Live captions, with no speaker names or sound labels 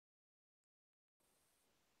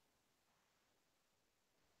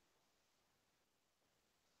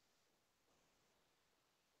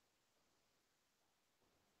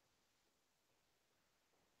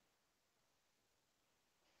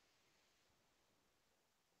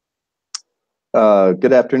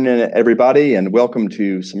Good afternoon, everybody, and welcome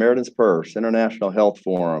to Samaritans Purse International Health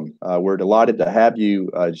Forum. We're delighted to have you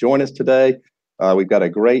join us today. We've got a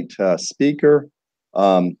great speaker.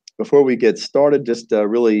 Before we get started, just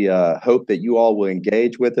really hope that you all will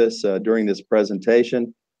engage with us during this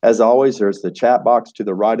presentation. As always, there's the chat box to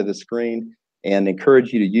the right of the screen, and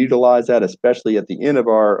encourage you to utilize that, especially at the end of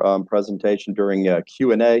our presentation during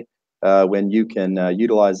Q&A, when you can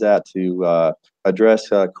utilize that to address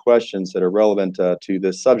questions that are relevant to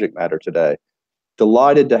this subject matter today.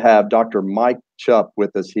 Delighted to have Dr. Mike Chupp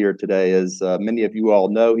with us here today. As many of you all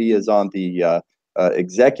know, he is on the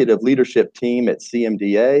executive leadership team at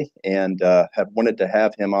CMDA, and have wanted to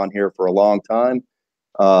have him on here for a long time.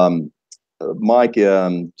 Mike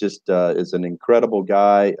just is an incredible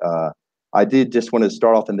guy. I did just want to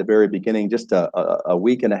start off in the very beginning. Just a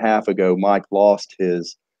week and a half ago, Mike lost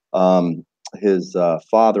his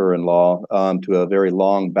father-in-law to a very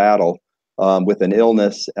long battle with an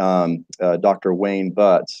illness. Dr. Wayne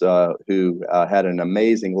Butts, who had an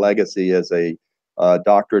amazing legacy as a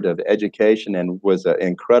doctorate of education and was an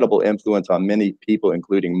incredible influence on many people,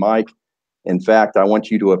 including Mike. In fact, I want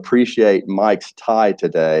you to appreciate Mike's tie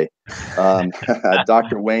today.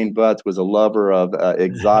 Dr. Wayne Butts was a lover of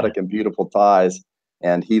exotic and beautiful ties,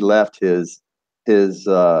 and he left his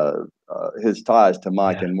ties to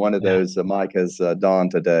Mike, and one of those Mike has donned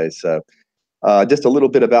today. So just a little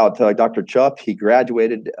bit about Dr. Chupp. He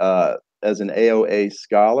graduated as an AOA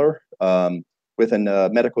scholar with a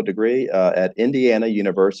medical degree at Indiana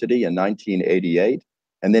University in 1988.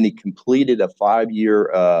 And then he completed a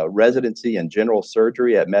 5-year residency in general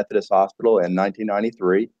surgery at Methodist Hospital in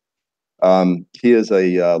 1993. He is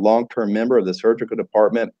a long-term member of the surgical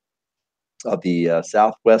department of the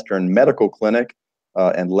Southwestern Medical Clinic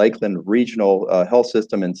and Lakeland Regional Health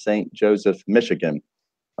System in St. Joseph, Michigan.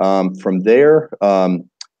 From there,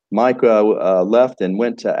 Mike left and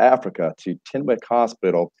went to Africa to Tinwick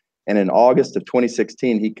Hospital. And in August of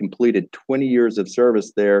 2016, he completed 20 years of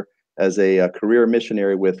service there as a career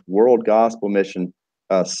missionary with World Gospel Mission,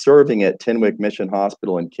 serving at Tinwick Mission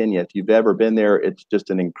Hospital in Kenya. If you've ever been there, it's just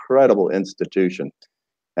an incredible institution.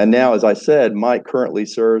 And now, as I said, Mike currently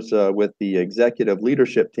serves with the executive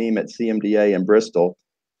leadership team at CMDA in Bristol.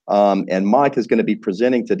 And Mike is going to be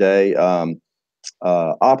presenting today,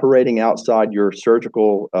 operating outside your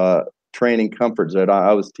surgical training comfort zone.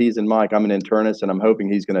 I was teasing Mike, I'm an internist, and I'm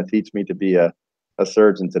hoping he's going to teach me to be a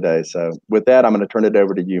surgeon today. So with that, I'm going to turn it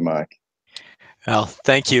over to you, Mike. Well,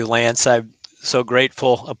 thank you, Lance. I'm so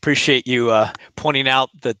grateful. Appreciate you pointing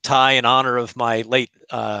out the tie in honor of my late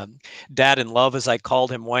dad in love, as I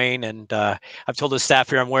called him, Wayne. And I've told the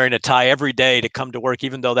staff here I'm wearing a tie every day to come to work,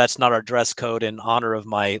 even though that's not our dress code, in honor of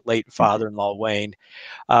my late father-in-law, Wayne.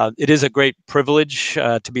 It is a great privilege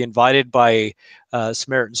to be invited by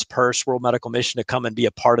Samaritans Purse World Medical Mission to come and be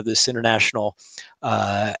a part of this international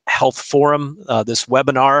health forum, this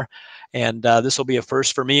webinar. And this will be a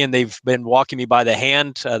first for me, and they've been walking me by the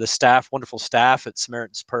hand, the staff, wonderful staff at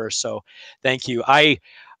Samaritans Purse. So thank you.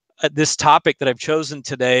 This topic that I've chosen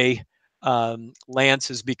today,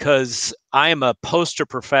 Lance, is because I am a poster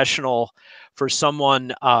professional for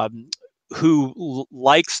someone who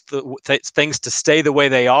likes things to stay the way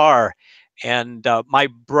they are. And my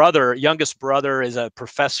youngest brother, is a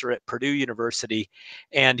professor at Purdue University,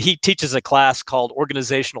 and he teaches a class called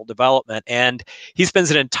Organizational Development. And he spends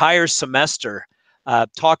an entire semester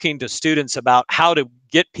talking to students about how to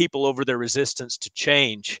get people over their resistance to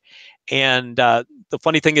change. And the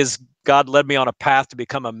funny thing is, God led me on a path to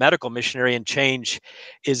become a medical missionary, and change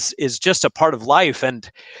is just a part of life. And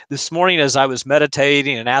this morning, as I was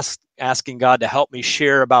meditating and asking God to help me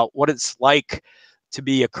share about what it's like to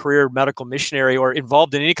be a career medical missionary or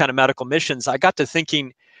involved in any kind of medical missions, I got to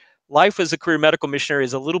thinking life as a career medical missionary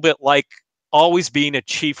is a little bit like always being a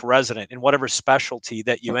chief resident in whatever specialty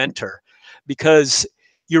that you enter, because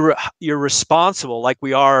you're responsible, like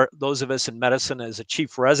we are, those of us in medicine, as a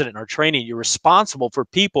chief resident in our training, you're responsible for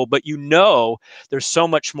people, but there's so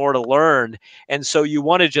much more to learn. And so you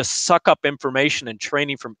want to just suck up information and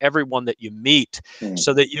training from everyone that you meet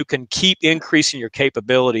so that you can keep increasing your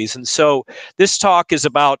capabilities. And so this talk is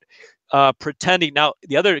about pretending. Now,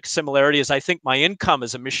 the other similarity is I think my income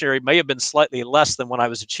as a missionary may have been slightly less than when I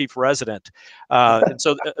was a chief resident. And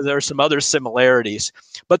so there are some other similarities.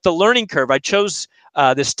 But the learning curve, I chose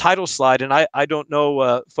this title slide, and I don't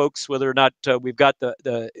know, folks, whether or not we've got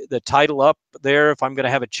the title up there, if I'm going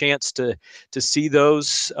to have a chance to see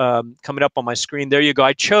those coming up on my screen. There you go.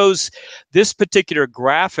 I chose this particular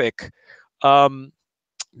graphic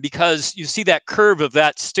because you see that curve of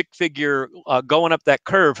that stick figure going up that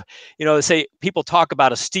curve. You know, they say people talk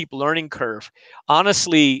about a steep learning curve.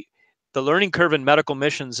 Honestly, the learning curve in medical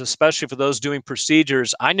missions, especially for those doing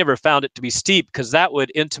procedures, I never found it to be steep, because that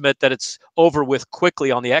would intimate that it's over with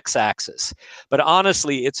quickly on the x-axis. But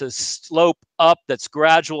honestly, it's a slope up that's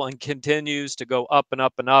gradual and continues to go up and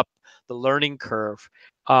up and up, the learning curve.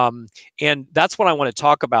 And that's what I want to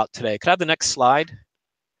talk about today. Could I have the next slide?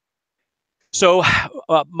 So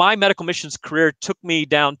my medical missions career took me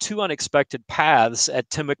down two unexpected paths at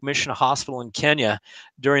Timwick Mission Hospital in Kenya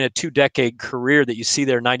during a 2-decade career that you see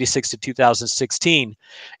there, 96 to 2016.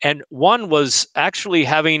 And one was actually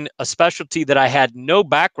having a specialty that I had no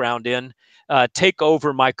background in take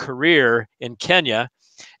over my career in Kenya.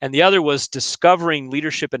 And the other was discovering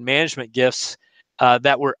leadership and management gifts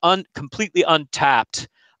that were completely untapped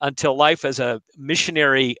until life as a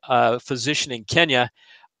missionary physician in Kenya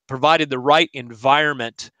provided the right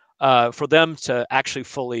environment for them to actually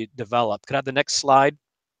fully develop. Could I have the next slide?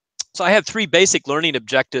 So I have 3 basic learning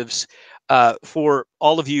objectives for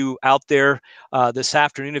all of you out there this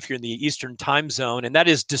afternoon, if you're in the Eastern time zone, and that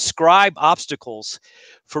is describe obstacles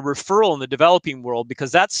for referral in the developing world,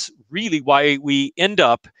 because that's really why we end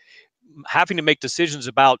up having to make decisions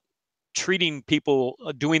about treating people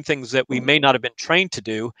doing things that we may not have been trained to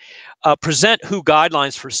do. Present WHO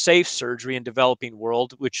guidelines for safe surgery in developing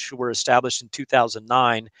world, which were established in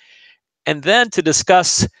 2009, and then to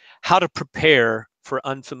discuss how to prepare for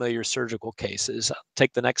unfamiliar surgical cases.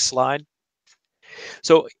 Take the next slide.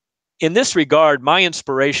 So in this regard, my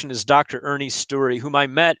inspiration is Dr. Ernie Story, whom I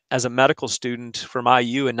met as a medical student from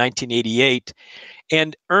IU in 1988.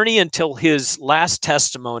 And Ernie, until his last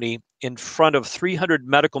testimony in front of 300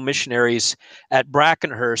 medical missionaries at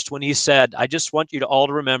Brackenhurst, when he said, "I just want you to all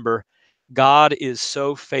to remember, God is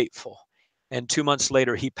so faithful." And 2 months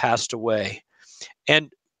later, he passed away.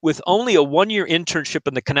 And with only a 1-year internship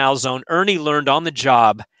in the Canal Zone, Ernie learned on the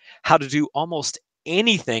job how to do almost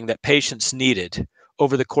anything that patients needed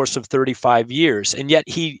over the course of 35 years. And yet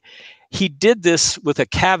he did this with a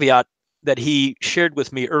caveat that he shared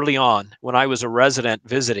with me early on when I was a resident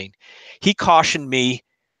visiting. He cautioned me,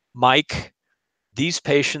 "Mike, these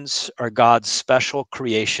patients are God's special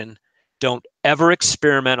creation. Don't ever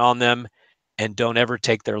experiment on them, and don't ever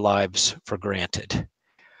take their lives for granted."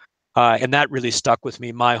 And that really stuck with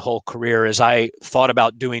me my whole career as I thought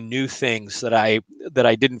about doing new things that I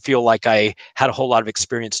didn't feel like I had a whole lot of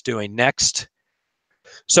experience doing. Next.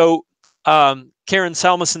 So Karen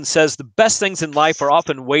Salmason says, "The best things in life are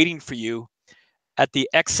often waiting for you at the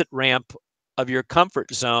exit ramp of your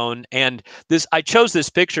comfort zone." And I chose this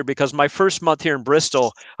picture because my first month here in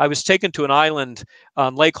Bristol, I was taken to an island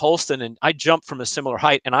on Lake Holston, and I jumped from a similar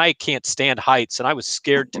height, and I can't stand heights, and I was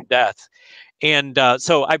scared to death. And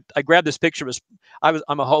so I grabbed this picture.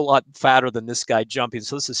 I'm a whole lot fatter than this guy jumping,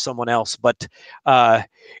 so this is someone else. But well,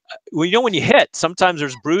 when you hit, sometimes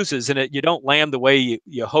there's bruises, and you don't land the way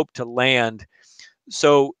you hope to land.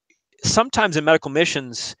 So sometimes in medical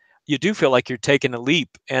missions, you do feel like you're taking a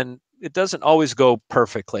leap, and it doesn't always go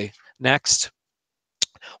perfectly. Next.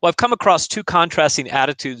 Well, I've come across 2 contrasting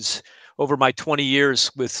attitudes over my 20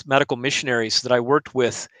 years with medical missionaries that I worked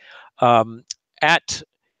with at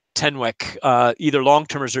Tenwick, either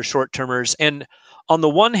long-termers or short-termers. And on the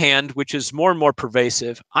one hand, which is more and more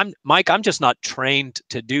pervasive, Mike, I'm just not trained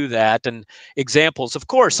to do that. And examples, of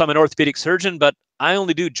course, I'm an orthopedic surgeon, but I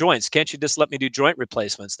only do joints. Can't you just let me do joint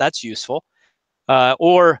replacements? That's useful.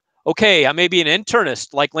 Or, okay, I may be an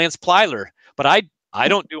internist like Lance Plyler, but I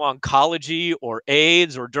don't do oncology or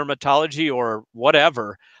AIDS or dermatology or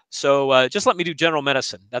whatever. So just let me do general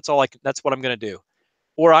medicine. That's what I'm going to do.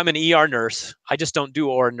 Or I'm an ER nurse. I just don't do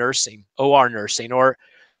OR nursing. Or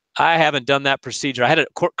I haven't done that procedure. I had a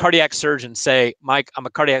cardiac surgeon say, "Mike, I'm a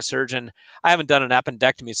cardiac surgeon. I haven't done an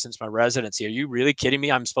appendectomy since my residency. Are you really kidding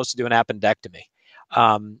me? I'm supposed to do an appendectomy."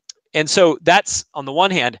 And so that's on the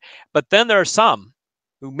one hand. But then there are some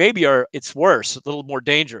who maybe it's worse, a little more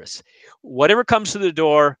dangerous. Whatever comes through the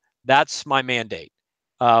door, that's my mandate.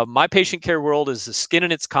 My patient care world is the skin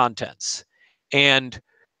and its contents. And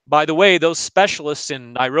by the way, those specialists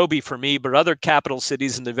in Nairobi for me, but other capital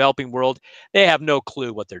cities in the developing world, they have no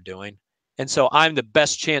clue what they're doing. And so I'm the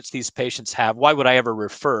best chance these patients have. Why would I ever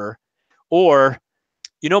refer? Or,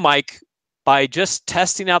 Mike, by just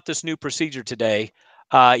testing out this new procedure today,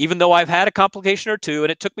 even though I've had a complication or two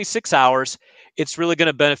and it took me 6 hours, it's really going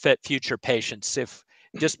to benefit future patients. If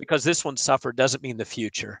just because this one suffered doesn't mean the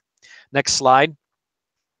future. Next slide.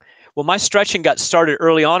 Well, my stretching got started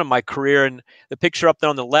early on in my career, and the picture up there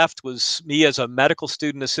on the left was me as a medical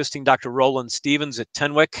student assisting Dr. Roland Stevens at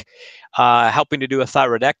Tenwick, helping to do a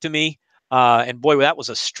thyroidectomy. And boy, that was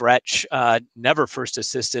a stretch. Never first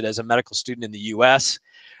assisted as a medical student in the U.S.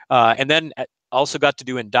 And then also got to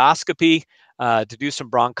do endoscopy, to do some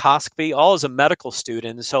bronchoscopy, all as a medical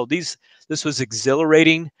student. And so this was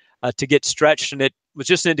exhilarating to get stretched, and it was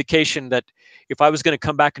just an indication that if I was going to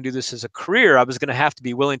come back and do this as a career, I was going to have to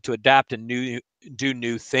be willing to adapt and do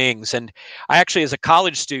new things. And I actually, as a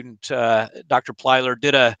college student, Dr. Plyler,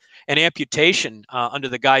 did an amputation under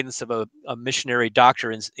the guidance of a missionary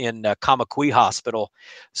doctor in Kamakui Hospital.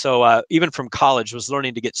 So even from college, was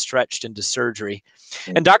learning to get stretched into surgery.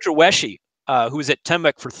 And Dr. Weshi, who was at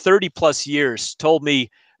Temec for 30 plus years, told me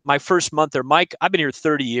my first month there, Mike, I've been here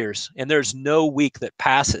 30 years, and there's no week that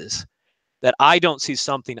passes that I don't see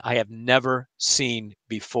something I have never seen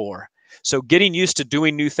before. So getting used to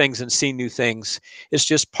doing new things and seeing new things is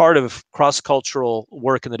just part of cross-cultural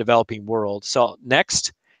work in the developing world. So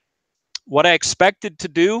next, what I expected to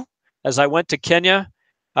do as I went to Kenya,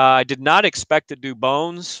 I did not expect to do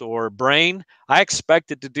bones or brain. I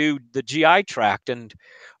expected to do the GI tract. And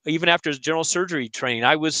even after general surgery training,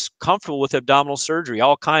 I was comfortable with abdominal surgery,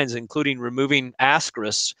 all kinds, including removing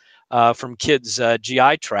ascaris from kids'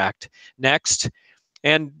 GI tract. Next.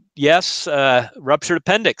 And yes, ruptured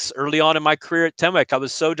appendix early on in my career at Temec. I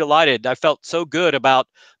was so delighted. I felt so good about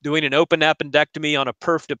doing an open appendectomy on a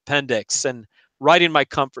perfed appendix and right in my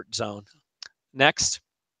comfort zone. Next.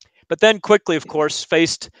 But then quickly, of course,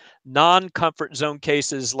 faced non-comfort zone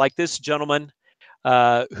cases like this gentleman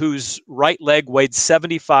whose right leg weighed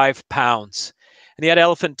 75 pounds. And he had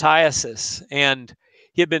elephantiasis. And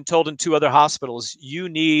he had been told in 2 other hospitals, you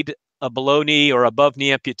need a below knee or above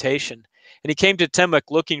knee amputation. And he came to Temec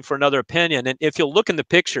looking for another opinion. And if you'll look in the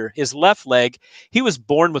picture, his left leg, he was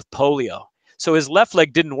born with polio. So his left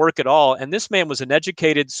leg didn't work at all. And this man was an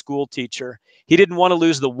educated school teacher. He didn't want to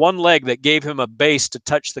lose the one leg that gave him a base to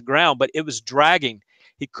touch the ground, but it was dragging.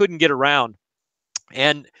 He couldn't get around.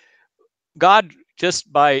 And God,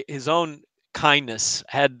 just by his own kindness,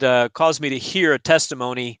 had caused me to hear a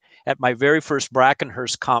testimony at my very first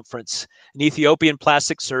Brackenhurst conference, an Ethiopian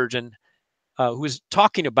plastic surgeon who was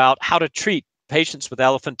talking about how to treat patients with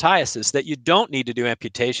elephantiasis, that you don't need to do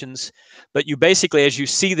amputations, but you basically, as you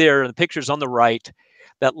see there in the pictures on the right,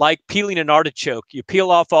 that like peeling an artichoke, you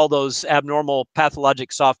peel off all those abnormal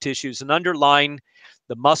pathologic soft tissues, and underlying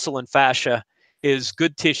the muscle and fascia is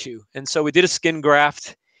good tissue. And so we did a skin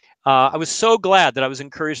graft. I was so glad that I was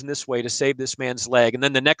encouraged in this way to save this man's leg. And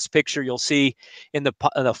then the next picture you'll see in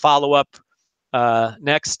the follow-up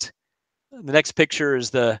next. The next picture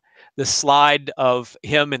is the slide of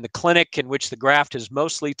him in the clinic in which the graft is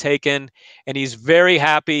mostly taken, and he's very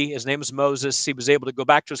happy. His name is Moses. He was able to go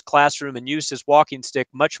back to his classroom and use his walking stick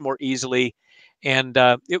much more easily, and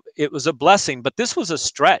it was a blessing. But this was a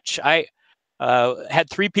stretch. I had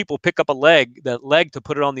 3 people pick up the leg to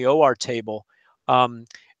put it on the OR table.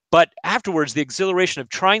 But afterwards, the exhilaration of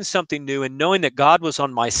trying something new and knowing that God was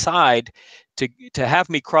on my side to have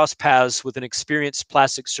me cross paths with an experienced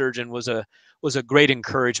plastic surgeon was a great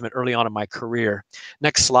encouragement early on in my career.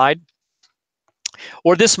 Next slide.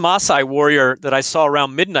 Or this Maasai warrior that I saw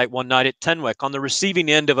around midnight one night at Tenwick on the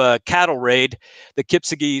receiving end of a cattle raid. The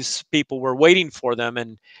Kipsigis people were waiting for them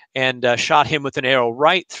and shot him with an arrow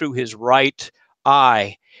right through his right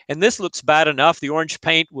eye. And this looks bad enough. The orange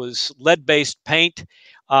paint was lead-based paint.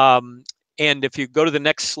 And if you go to the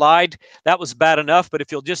next slide, that was bad enough. But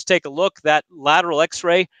if you'll just take a look, that lateral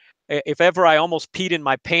x-ray, if ever I almost peed in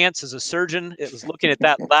my pants as a surgeon, it was looking at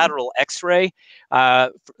that lateral x-ray.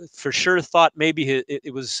 For sure thought maybe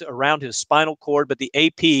it was around his spinal cord, but the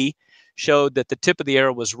AP showed that the tip of the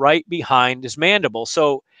arrow was right behind his mandible.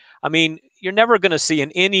 So, I mean, you're never going to see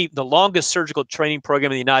in the longest surgical training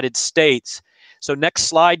program in the United States. So next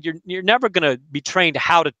slide, you're never going to be trained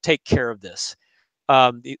how to take care of this.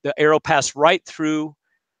 The arrow passed right through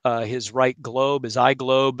his right globe, his eye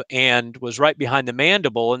globe, and was right behind the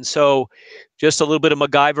mandible. And so just a little bit of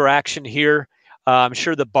MacGyver action here. I'm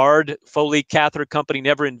sure the Bard Foley catheter company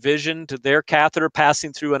never envisioned their catheter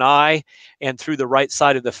passing through an eye and through the right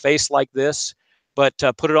side of the face like this, but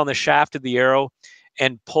put it on the shaft of the arrow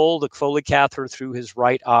and pull the Foley catheter through his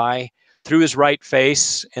right eye, through his right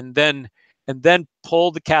face, and then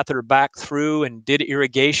pulled the catheter back through and did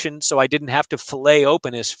irrigation so I didn't have to fillet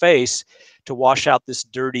open his face to wash out this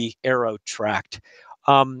dirty arrow tract.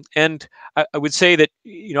 And I would say that,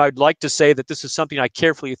 I'd like to say that this is something I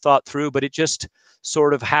carefully thought through, but it just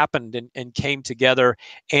sort of happened and came together.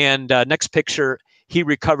 And next picture, he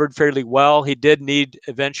recovered fairly well. He did need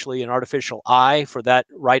eventually an artificial eye for that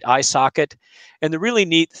right eye socket. And the really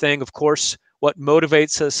neat thing, of course, what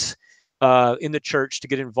motivates us in the church to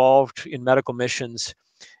get involved in medical missions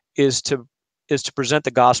is to present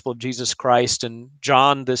the gospel of Jesus Christ. And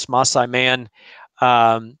John, this Maasai man,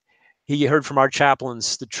 he heard from our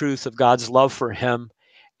chaplains the truth of God's love for him.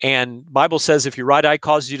 And Bible says, if your right eye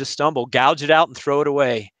causes you to stumble, gouge it out and throw it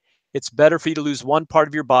away. It's better for you to lose one part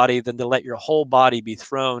of your body than to let your whole body be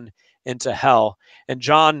thrown into hell. And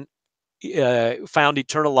John found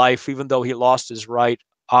eternal life even though he lost his right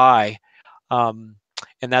eye. And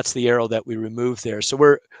that's the arrow that we removed there. So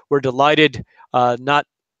we're delighted, not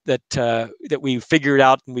that that we figured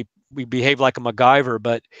out and we behave like a MacGyver,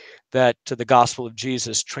 but that the gospel of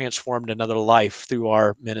Jesus transformed another life through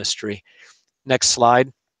our ministry. Next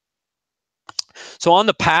slide. So on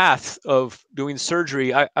the path of doing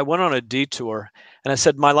surgery, I went on a detour, and I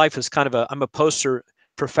said my life is I'm a poster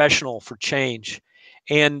professional for change.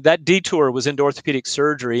 And that detour was into orthopedic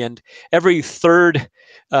surgery, and every third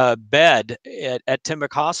bed at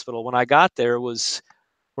Timbuk Hospital when I got there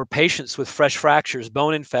were patients with fresh fractures,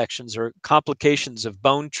 bone infections, or complications of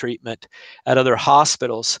bone treatment at other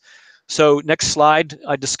hospitals. So next slide,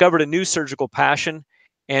 I discovered a new surgical passion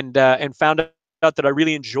and found out that I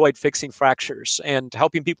really enjoyed fixing fractures and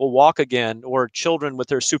helping people walk again, or children with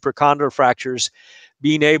their supracondylar fractures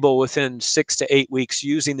being able within 6 to 8 weeks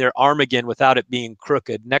using their arm again without it being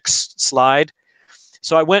crooked. Next slide.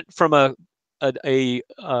 So I went from a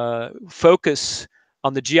focus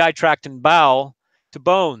on the GI tract and bowel to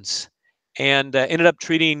bones, and ended up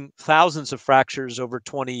treating thousands of fractures over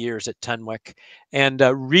 20 years at Tenwick, and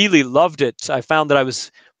really loved it. I found that I was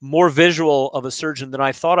more visual of a surgeon than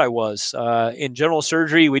I thought I was. In general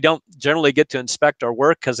surgery, we don't generally get to inspect our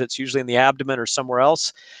work because it's usually in the abdomen or somewhere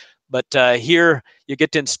else. But here you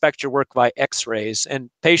get to inspect your work by x-rays, and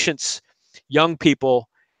patients, young people,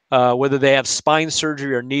 whether they have spine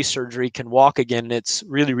surgery or knee surgery, can walk again, and it's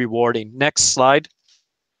really rewarding. Next slide.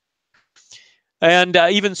 And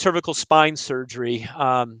even cervical spine surgery.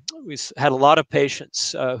 We had a lot of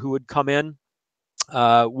patients who would come in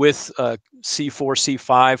with C4,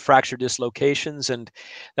 C5 fracture dislocations, and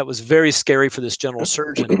that was very scary for this general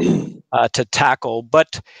surgeon to tackle.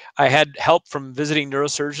 But I had help from visiting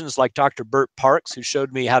neurosurgeons like Dr. Burt Parks, who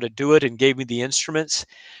showed me how to do it and gave me the instruments,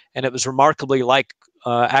 and it was remarkably like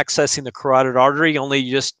accessing the carotid artery, only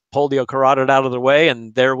you just pull the carotid out of the way,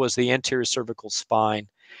 and there was the anterior cervical spine.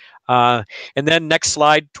 And then next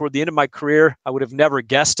slide, toward the end of my career, I would have never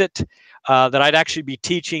guessed it, that I'd actually be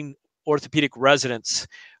teaching orthopedic residents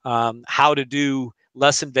how to do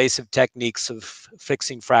less invasive techniques of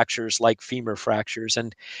fixing fractures like femur fractures.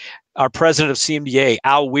 And our president of CMDA,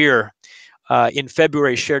 Al Weir, in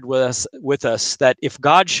February shared with us that if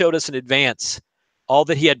God showed us in advance all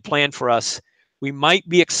that he had planned for us, we might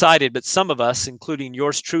be excited, but some of us, including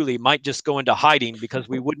yours truly, might just go into hiding because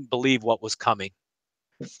we wouldn't believe what was coming.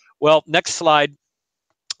 Well, next slide.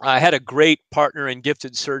 I had a great partner and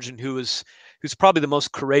gifted surgeon who's probably the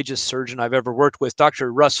most courageous surgeon I've ever worked with,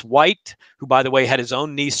 Dr. Russ White, who, by the way, had his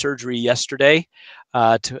own knee surgery yesterday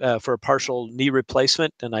for a partial knee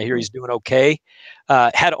replacement, and I hear he's doing okay.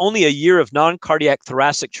 Had only a year of non-cardiac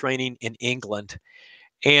thoracic training in England.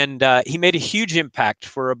 And he made a huge impact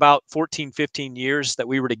for about 14, 15 years that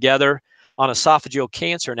we were together on esophageal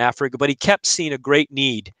cancer in Africa, but he kept seeing a great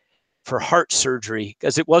need for heart surgery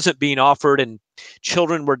because it wasn't being offered, and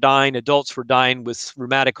children were dying, adults were dying with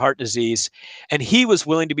rheumatic heart disease, and he was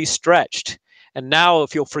willing to be stretched. And now,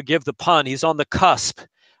 if you'll forgive the pun, he's on the cusp,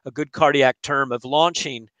 a good cardiac term, of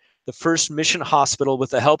launching the first mission hospital with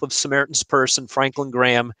the help of Samaritan's Purse and Franklin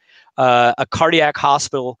Graham, a cardiac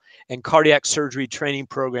hospital and cardiac surgery training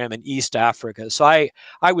program in East Africa. So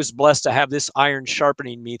I was blessed to have this iron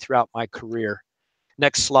sharpening me throughout my career.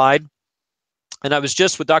 Next slide. And I was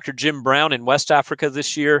just with Dr. Jim Brown in West Africa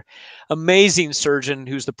this year, amazing surgeon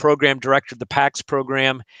who's the program director of the PACS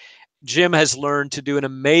program. Jim has learned to do an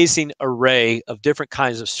amazing array of different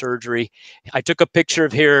kinds of surgery. I took a picture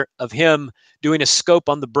of him doing a scope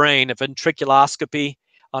on the brain, a ventriculoscopy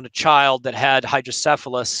on a child that had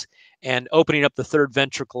hydrocephalus, and opening up the third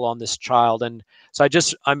ventricle on this child. And so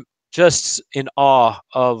I'm just in awe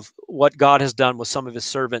of what God has done with some of his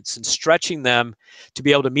servants and stretching them to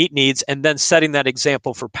be able to meet needs, and then setting that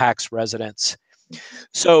example for PACS residents.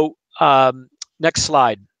 So next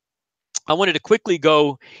slide. I wanted to quickly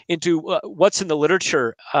go into what's in the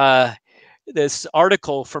literature. This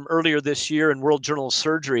article from earlier this year in World Journal of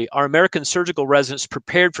Surgery, are American surgical residents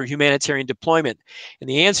prepared for humanitarian deployment? And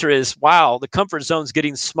the answer is, wow, the comfort zone is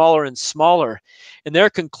getting smaller and smaller. And their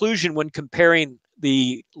conclusion when comparing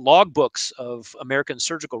the logbooks of American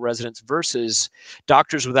surgical residents versus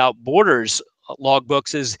Doctors Without Borders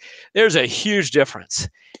logbooks is there's a huge difference.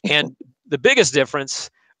 And the biggest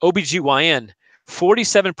difference, OBGYN,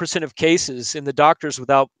 47% of cases in the Doctors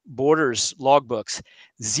Without Borders logbooks,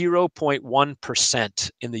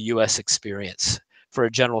 0.1% in the US experience. for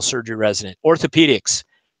a general surgery resident. Orthopedics,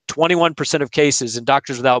 21% of cases in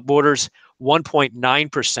Doctors Without Borders,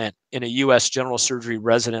 1.9% in a U.S. general surgery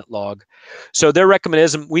resident log. So their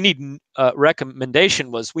recommendation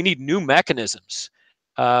was we need new mechanisms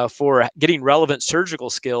for getting relevant surgical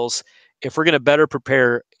skills if we're going to better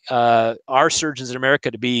prepare our surgeons in America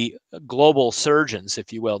to be global surgeons,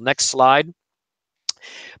 if you will. Next slide.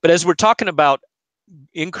 But as we're talking about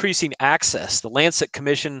increasing access, the Lancet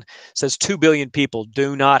Commission says 2 billion people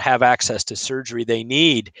do not have access to surgery they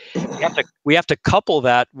need. We have to couple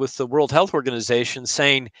that with the World Health Organization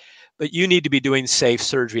saying, but you need to be doing safe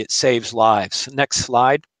surgery. It saves lives. Next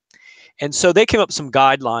slide. And so they came up with some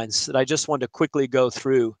guidelines that I just wanted to quickly go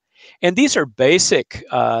through. And these are basic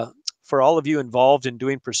for all of you involved in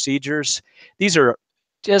doing procedures. These are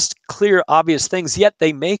just clear, obvious things, yet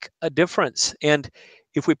they make a difference. And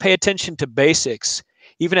if we pay attention to basics,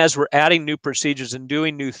 even as we're adding new procedures and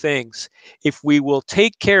doing new things, if we will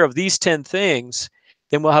take care of these 10 things,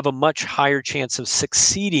 then we'll have a much higher chance of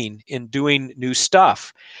succeeding in doing new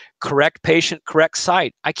stuff. Correct patient, correct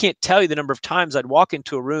site. I can't tell you the number of times I'd walk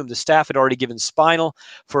into a room, the staff had already given spinal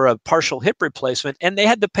for a partial hip replacement, and they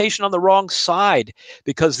had the patient on the wrong side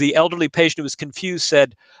because the elderly patient who was confused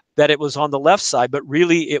said that it was on the left side, but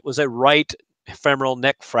really it was a right femoral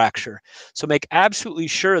neck fracture. So make absolutely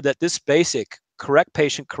sure that this basic correct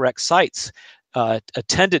patient, correct sites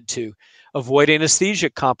attended to. Avoid anesthesia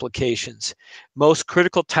complications. Most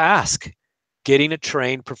critical task, getting a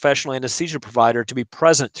trained professional anesthesia provider to be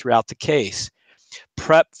present throughout the case.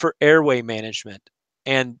 Prep for airway management.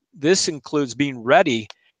 And this includes being ready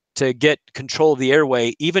to get control of the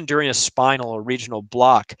airway even during a spinal or regional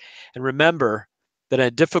block. And remember that in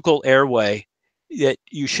a difficult airway, that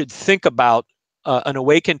you should think about an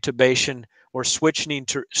awake intubation or switching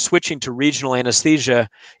to regional anesthesia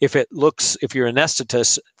if your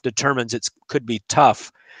anesthetist determines it could be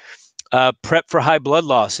tough. Prep for high blood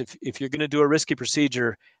loss. If you're going to do a risky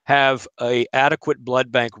procedure, have an adequate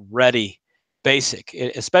blood bank ready. Basic,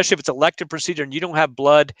 especially if it's an elective procedure and you don't have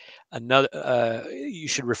blood, you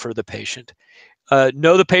should refer the patient.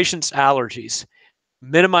 Know the patient's allergies.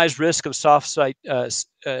 Minimize risk of soft site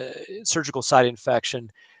surgical site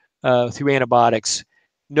infection through antibiotics.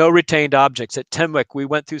 No retained objects. At Tenwick, we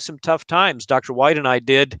went through some tough times. Dr. White and I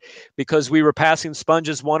did because we were passing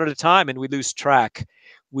sponges one at a time and we lose track.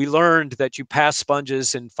 We learned that you pass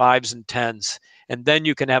sponges in 5s and 10s, and then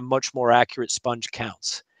you can have much more accurate sponge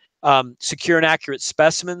counts. Secure and accurate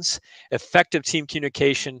specimens, effective team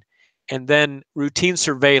communication, and then routine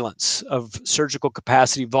surveillance of surgical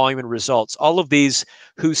capacity, volume, and results. All of these,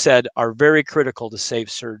 WHO said, are very critical to safe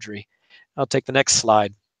surgery. I'll take the next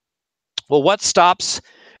slide. Well, what stops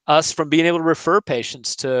us from being able to refer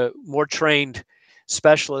patients to more trained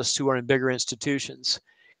specialists who are in bigger institutions?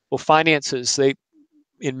 Well, finances.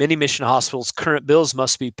 In many mission hospitals, current bills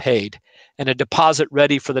must be paid and a deposit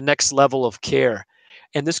ready for the next level of care.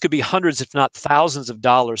 And this could be hundreds, if not thousands of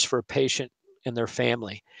dollars for a patient and their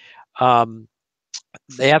family.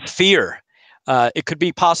 They have fear. It could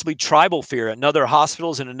be possibly tribal fear. In other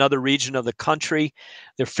hospitals in another region of the country,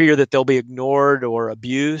 their fear that they'll be ignored or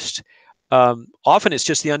abused. Often it's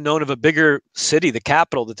just the unknown of a bigger city, the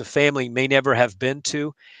capital, that the family may never have been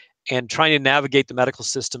to, and trying to navigate the medical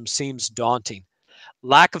system seems daunting.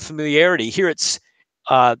 Lack of familiarity. Here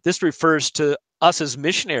this refers to us as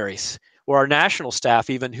missionaries or our national staff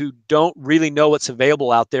even who don't really know what's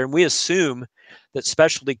available out there. And we assume that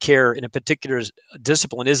specialty care in a particular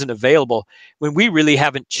discipline isn't available when we really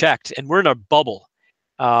haven't checked and we're in a bubble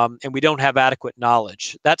and we don't have adequate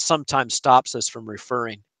knowledge. That sometimes stops us from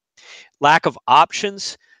referring. Lack of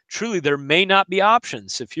options. Truly, there may not be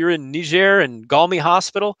options. If you're in Niger and Galmi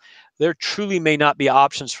Hospital, there truly may not be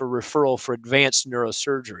options for referral for advanced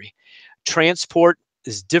neurosurgery. Transport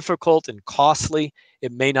is difficult and costly.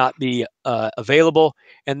 It may not be available.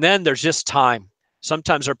 And then there's just time.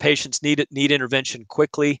 Sometimes our patients need intervention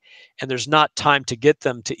quickly, and there's not time to get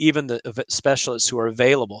them to even the specialists who are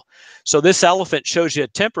available. So this elephant shows you a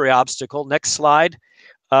temporary obstacle. Next slide.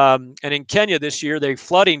 And in Kenya this year, the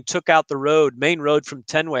flooding took out the main road from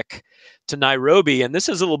Tenwick to Nairobi. And this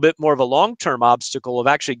is a little bit more of a long-term obstacle of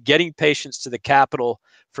actually getting patients to the capital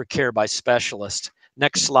for care by specialists.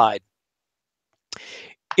 Next slide.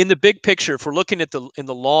 In the big picture, if we're looking at in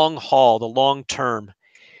the long haul, the long term,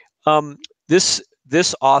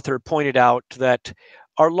 this author pointed out that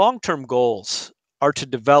our long-term goals are to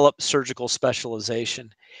develop surgical specialization.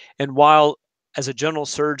 And while as a general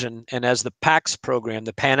surgeon and as the PACS program,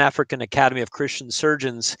 the Pan-African Academy of Christian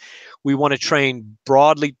Surgeons, we want to train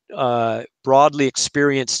broadly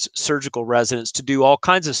experienced surgical residents to do all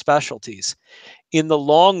kinds of specialties. In the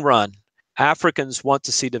long run, Africans want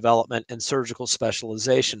to see development and surgical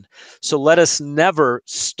specialization. So let us never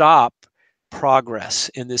stop progress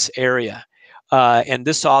in this area. And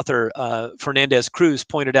this author, Fernandez Cruz,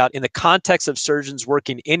 pointed out, in the context of surgeons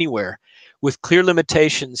working anywhere with clear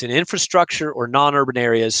limitations in infrastructure or non-urban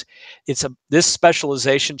areas, this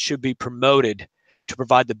specialization should be promoted to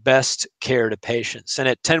provide the best care to patients. And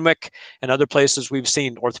at Tenwick and other places, we've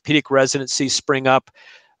seen orthopedic residencies spring up,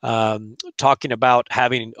 talking about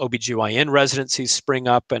having OBGYN residencies spring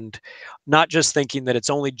up, and not just thinking that it's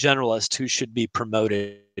only generalists who should be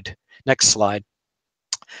promoted. Next slide.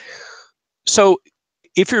 So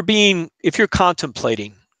if you're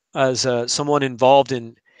contemplating as someone involved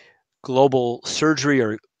in global surgery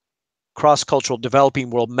or cross-cultural developing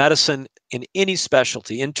world medicine in any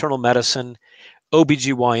specialty, internal medicine,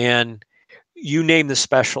 OBGYN, you name the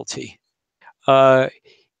specialty.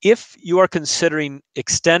 If you are considering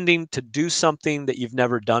extending to do something that you've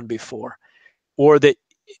never done before, or that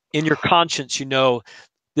in your conscience, you know,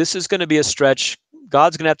 this is going to be a stretch,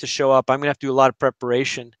 God's going to have to show up, I'm going to have to do a lot of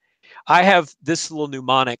preparation, I have this little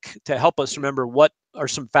mnemonic to help us remember what are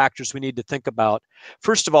some factors we need to think about.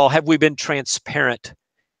 First of all, have we been transparent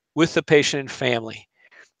with the patient and family?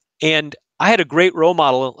 And I had a great role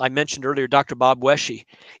model, I mentioned earlier, Dr. Bob Wesche.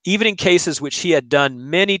 Even in cases which he had done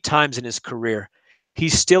many times in his career, he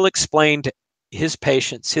still explained his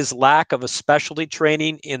patients his lack of a specialty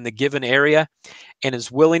training in the given area and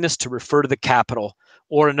his willingness to refer to the capital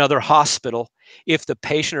or another hospital if the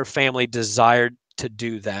patient or family desired to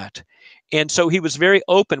do that. And so he was very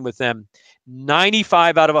open with them.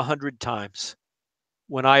 95 out of 100 times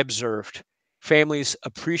when I observed, families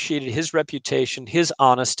appreciated his reputation, his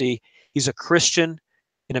honesty. He's a Christian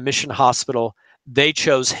in a mission hospital. They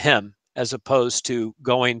chose him as opposed to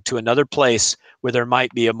going to another place where there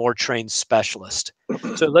might be a more trained specialist.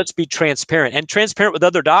 So let's be transparent, and transparent with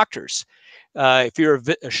other doctors. If you're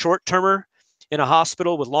a short-termer in a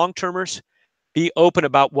hospital with long-termers, be open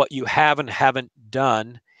about what you have and haven't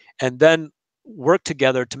done, and then work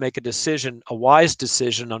together to make a decision, a wise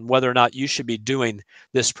decision, on whether or not you should be doing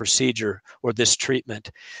this procedure or this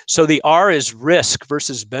treatment. So the R is risk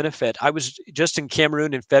versus benefit. I was just in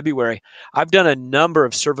Cameroon in February. I've done a number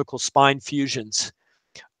of cervical spine fusions,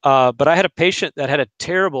 but I had a patient that had a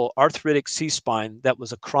terrible arthritic C-spine that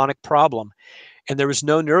was a chronic problem, and there was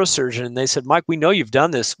no neurosurgeon. And they said, Mike, we know you've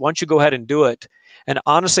done this. Why don't you go ahead and do it? And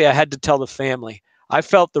honestly, I had to tell the family, I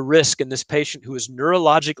felt the risk in this patient who was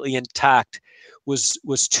neurologically intact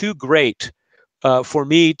was too great for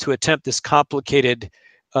me to attempt this complicated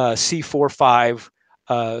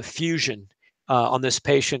C4-5 fusion on this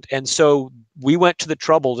patient. And so we went to the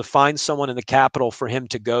trouble to find someone in the capital for him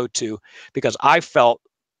to go to, because I felt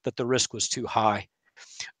that the risk was too high.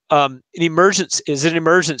 An emergency is an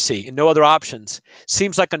emergency and no other options.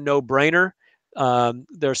 Seems like a no-brainer.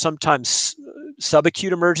 There are sometimes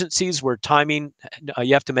subacute emergencies where timing,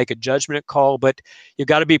 you have to make a judgment call, but you've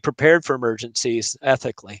got to be prepared for emergencies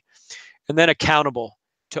ethically. And then accountable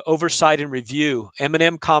to oversight and review.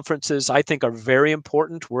 M&M conferences, I think, are very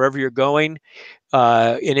important wherever you're going.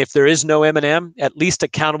 And if there is no M&M, at least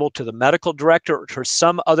accountable to the medical director or to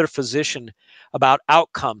some other physician about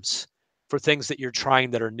outcomes for things that you're trying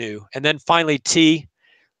that are new. And then finally, T,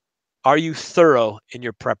 are you thorough in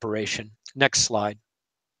your preparation? Next slide.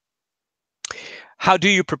 How do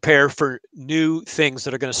you prepare for new things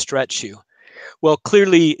that are going to stretch you? Well,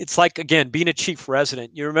 clearly, it's like, again, being a chief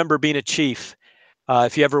resident. You remember being a chief,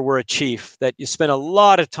 if you ever were a chief, that you spent a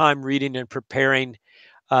lot of time reading and preparing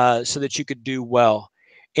so that you could do well.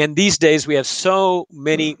 And these days, we have so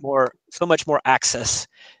much more access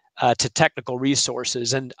to technical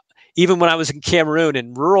resources. And even when I was in Cameroon,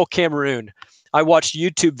 in rural Cameroon, I watched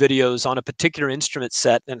YouTube videos on a particular instrument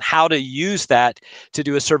set and how to use that to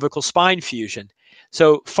do a cervical spine fusion.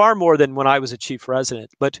 So far more than when I was a chief resident,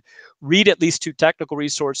 but read at least 2 technical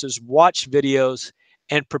resources, watch videos,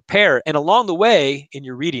 and prepare. And along the way in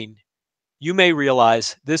your reading, you may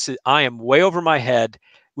realize I am way over my head.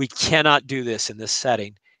 We cannot do this in this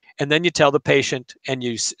setting. And then you tell the patient and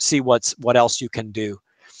you see what else you can do.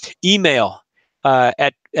 Email.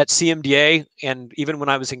 At CMDA, and even when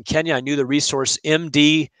I was in Kenya, I knew the resource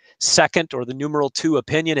MD second or the numeral 2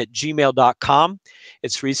 opinion at gmail.com.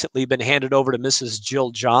 It's recently been handed over to Mrs. Jill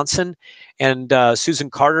Johnson, and Susan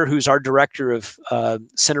Carter, who's our director of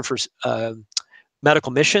Center for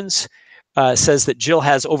Medical Missions, says that Jill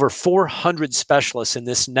has over 400 specialists in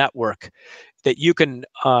this network that you can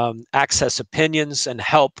access opinions and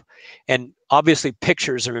help. And obviously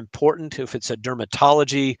pictures are important. If it's a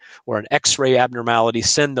dermatology or an X-ray abnormality,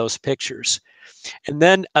 send those pictures. And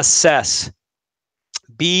then assess.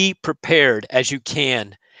 Be prepared as you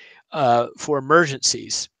can. for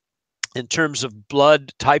emergencies in terms of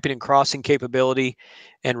blood typing and crossing capability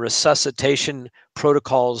and resuscitation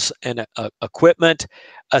protocols and equipment.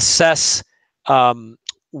 Assess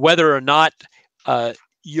whether or not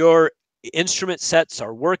your instrument sets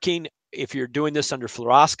are working. If you're doing this under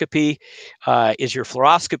fluoroscopy, is your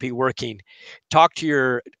fluoroscopy working? Talk to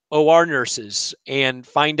your OR nurses and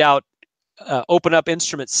find out, open up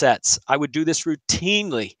instrument sets. I would do this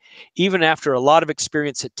routinely, even after a lot of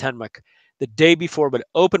experience at Tenmec. The day before, would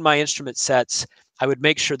open my instrument sets. I would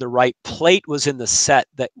make sure the right plate was in the set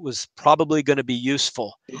that was probably going to be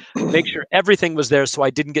useful. Make sure everything was there so I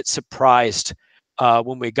didn't get surprised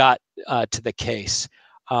when we got to the case.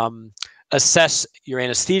 Assess your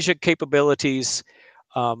anesthesia capabilities.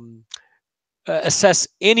 Assess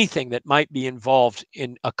anything that might be involved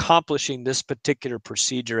in accomplishing this particular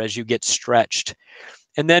procedure as you get stretched.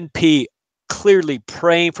 And then P, clearly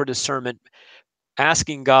praying for discernment,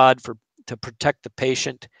 asking God to protect the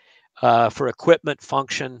patient, for equipment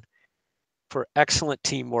function, for excellent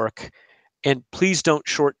teamwork. And please don't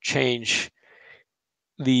shortchange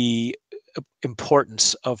the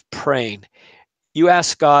importance of praying. You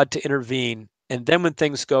ask God to intervene, and then when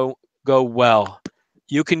things go well,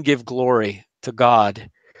 you can give glory to God,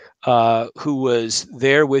 who was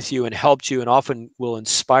there with you and helped you and often will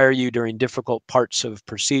inspire you during difficult parts of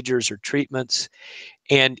procedures or treatments,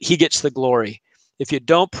 and he gets the glory. If you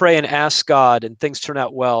don't pray and ask God and things turn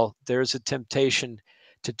out well, there's a temptation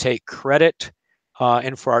to take credit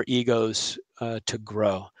and for our egos to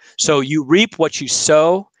grow. So you reap what you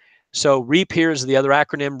sow. So REAP here is the other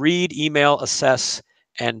acronym: read, email, assess,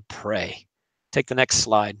 and pray. Take the next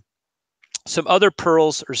slide. Some other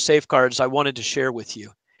pearls or safeguards I wanted to share with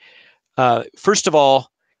you. First of all,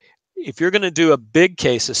 if you're going to do a big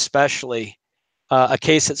case, especially a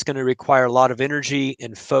case that's going to require a lot of energy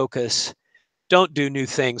and focus, don't do new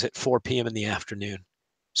things at 4 p.m. in the afternoon.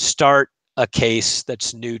 Start a case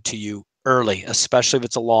that's new to you early, especially if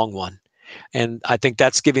it's a long one. And I think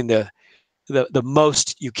that's giving the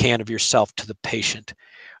most you can of yourself to the patient.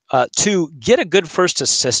 To get a good first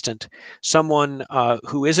assistant, someone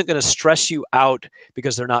who isn't going to stress you out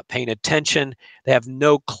because they're not paying attention, they have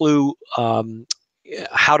no clue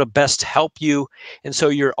how to best help you. And so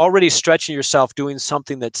you're already stretching yourself doing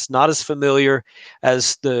something that's not as familiar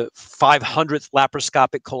as the 500th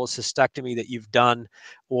laparoscopic cholecystectomy that you've done,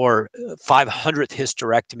 or 500th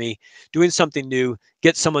hysterectomy. Doing something new,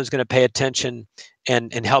 get someone who's going to pay attention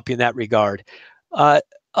and help you in that regard.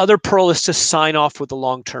 Other pearl is to sign off with the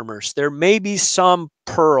long-termers. There may be some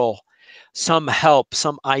pearl, some help,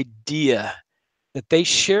 some idea that they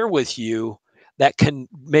share with you that can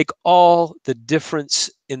make all the difference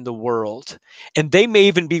in the world. And they may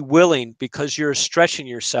even be willing, because you're stretching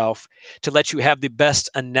yourself, to let you have the best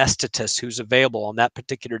anesthetist who's available on that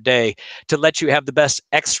particular day, to let you have the best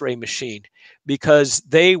x-ray machine, because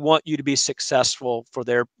they want you to be successful for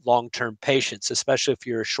their long-term patients, especially if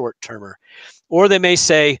you're a short-termer. Or they may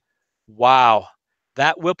say, wow,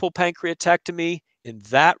 that Whipple pancreatectomy in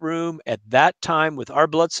that room at that time with our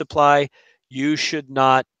blood supply, you should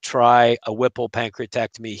not try a Whipple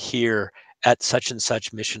pancreatectomy here at such and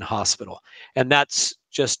such mission hospital. And that's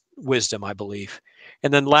just wisdom, I believe.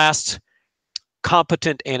 And then last,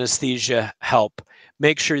 competent anesthesia help.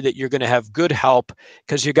 Make sure that you're going to have good help,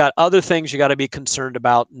 because you got other things you got to be concerned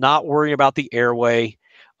about, not worrying about the airway.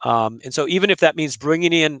 And so even if that means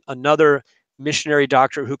bringing in another missionary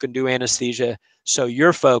doctor who can do anesthesia, so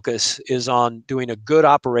your focus is on doing a good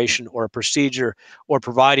operation or a procedure, or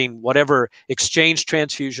providing whatever exchange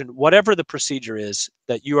transfusion, whatever the procedure is,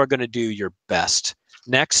 that you are going to do your best.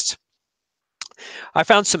 Next. I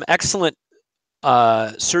found some excellent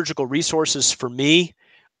surgical resources for me,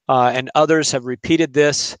 and others have repeated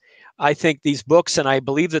this. I think these books, and I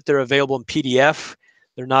believe that they're available in PDF.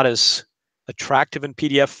 They're not as attractive in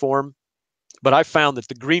PDF form, but I found that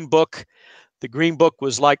the Green Book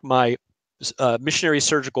was like my missionary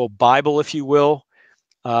surgical Bible, if you will,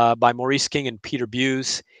 by Maurice King and Peter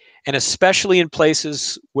Buse. And especially in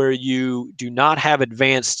places where you do not have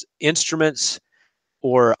advanced instruments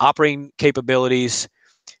or operating capabilities,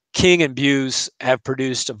 King and Buse have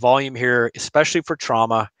produced a volume here, especially for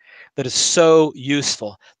trauma, that is so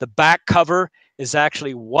useful. The back cover is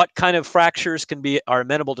actually what kind of fractures are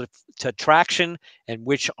amenable to traction and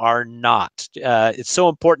which are not. It's so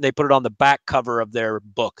important they put it on the back cover of their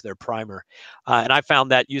book, their primer. And I found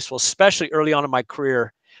that useful, especially early on in my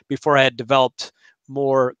career, before I had developed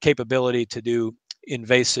more capability to do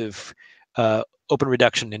invasive open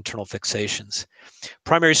reduction internal fixations.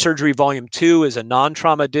 Primary Surgery Volume 2 is a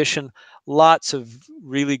non-trauma edition. lots of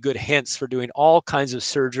really good hints for doing all kinds of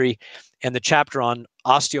surgery. And the chapter on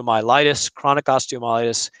osteomyelitis, chronic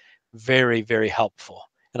osteomyelitis, very, very helpful.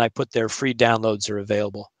 And I put their free downloads are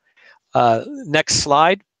available. Next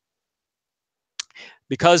slide.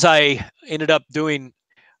 Because I ended up doing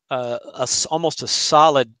almost a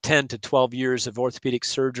solid 10 to 12 years of orthopedic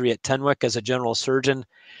surgery at Tenwick as a general surgeon,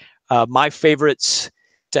 my favorites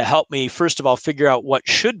to help me, first of all, figure out what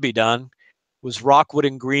should be done was Rockwood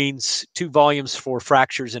and Green's 2 volumes for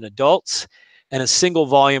fractures in adults and a single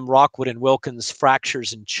volume Rockwood and Wilkins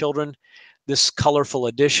Fractures in Children, this colorful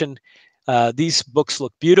edition. These books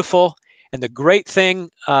look beautiful. And the great thing,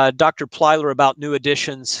 Dr. Plyler, about new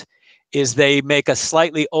editions is they make a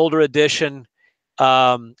slightly older edition,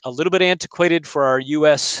 a little bit antiquated for our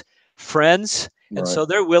U.S. friends. And so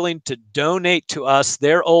they're willing to donate to us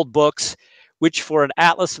their old books, which for an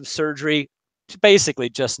atlas of surgery basically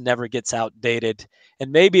just never gets outdated.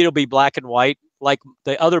 And maybe it'll be black and white like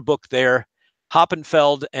the other book there,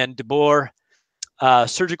 Hoppenfeld and DeBoer,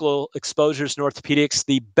 Surgical Exposures in Orthopedics.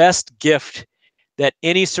 The best gift that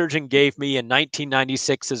any surgeon gave me in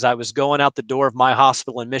 1996 as I was going out the door of my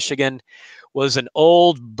hospital in Michigan was an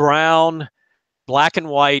old brown, black and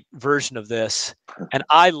white version of this. And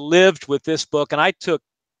I lived with this book, and I took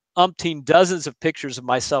umpteen dozens of pictures of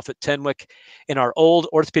myself at Tenwick in our old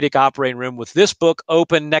orthopedic operating room with this book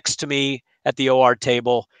open next to me at the OR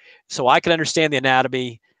table so I could understand the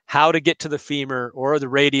anatomy, how to get to the femur or the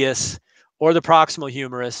radius or the proximal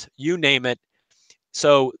humerus, you name it.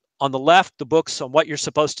 So on the left, the book's on what you're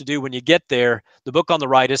supposed to do when you get there. The book on the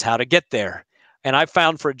right is how to get there. And I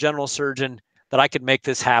found for a general surgeon that I could make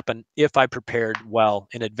this happen if I prepared well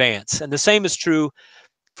in advance. And the same is true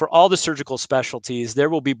for all the surgical specialties. There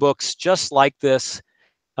will be books just like this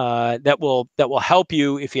that will help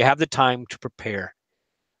you if you have the time to prepare.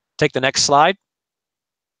 Take the next slide.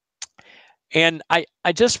 And I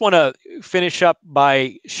just want to finish up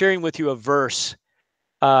by sharing with you a verse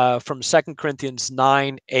from 2 Corinthians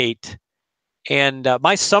 9:8. And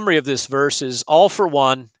my summary of this verse is all for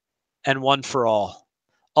one and one for all.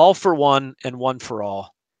 All for one and one for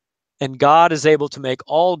all. And God is able to make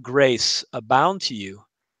all grace abound to you,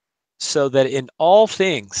 so that in all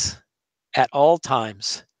things, at all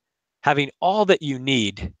times, having all that you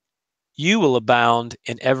need, you will abound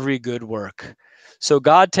in every good work. So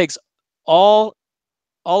God takes all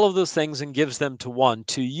of those things and gives them to one,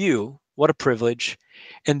 to you. What a privilege.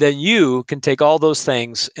 And then you can take all those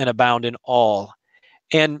things and abound in all.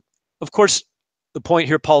 And of course, the point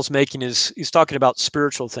here Paul's making is he's talking about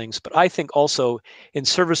spiritual things, but I think also in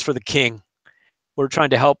service for the King, we're trying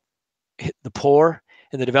to help the poor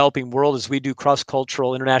in the developing world as we do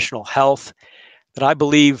cross-cultural international health, that I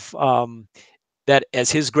believe that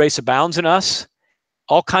as his grace abounds in us,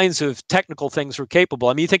 all kinds of technical things were capable.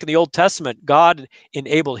 I mean, you think in the Old Testament, God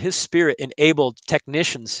enabled, his spirit enabled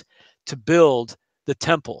technicians to build the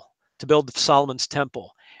temple, to build Solomon's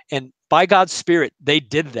temple. And by God's spirit, they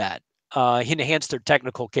did that. He enhanced their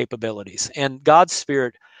technical capabilities. And God's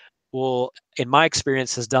spirit will, in my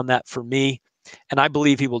experience, has done that for me. And I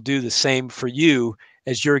believe he will do the same for you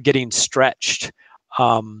as you're getting stretched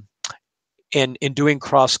in doing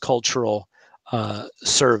cross-cultural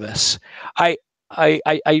service. I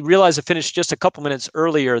realize I finished just a couple minutes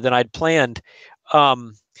earlier than I'd planned.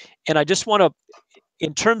 And I just want to,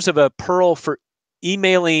 in terms of a pearl for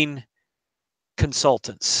emailing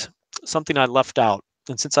consultants, something I left out,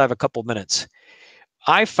 and since I have a couple minutes,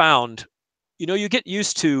 I found, you get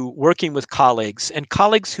used to working with colleagues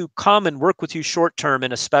who come and work with you short-term,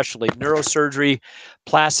 and especially neurosurgery,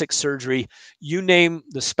 plastic surgery, you name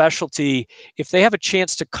the specialty. If they have a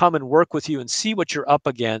chance to come and work with you and see what you're up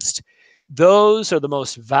against, those are the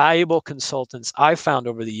most valuable consultants I've found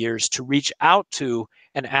over the years to reach out to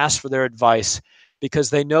and ask for their advice, because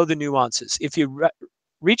they know the nuances. If you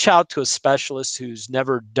reach out to a specialist who's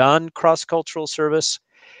never done cross-cultural service,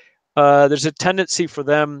 there's a tendency for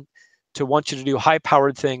them to want you to do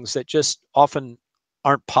high-powered things that just often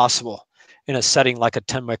aren't possible in a setting like a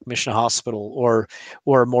Tenwick Mission Hospital or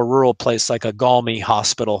a more rural place like a Galmi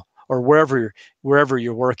Hospital or wherever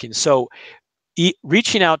you're working. So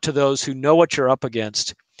reaching out to those who know what you're up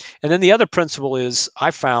against. And then the other principle is,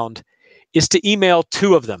 I found, is to email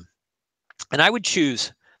 2 of them. And I would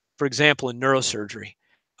choose, for example, in neurosurgery,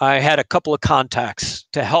 I had a couple of contacts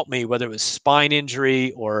to help me, whether it was spine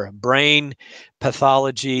injury or brain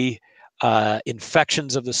pathology,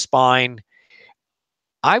 infections of the spine.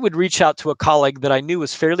 I would reach out to a colleague that I knew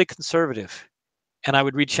was fairly conservative, and I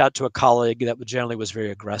would reach out to a colleague that generally was very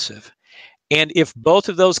aggressive. And if both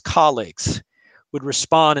of those colleagues would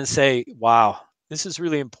respond and say, wow, this is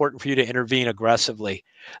really important for you to intervene aggressively,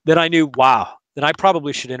 then I knew, wow, then I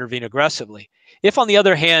probably should intervene aggressively. If, on the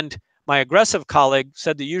other hand, my aggressive colleague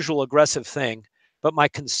said the usual aggressive thing, but my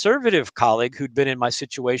conservative colleague who'd been in my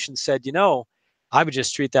situation said, I would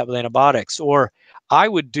just treat that with antibiotics, or I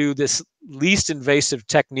would do this least invasive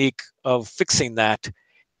technique of fixing that,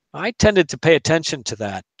 I tended to pay attention to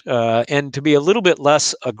that and to be a little bit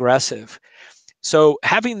less aggressive. So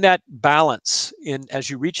having that balance as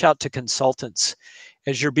you reach out to consultants,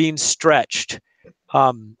 as you're being stretched,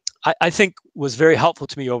 I think was very helpful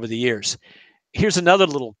to me over the years. Here's another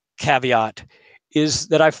little caveat, is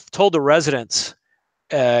that I've told the residents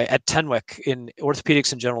at Tenwick in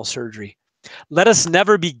orthopedics and general surgery, let us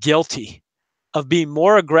never be guilty of being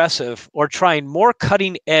more aggressive or trying more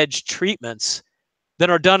cutting edge treatments than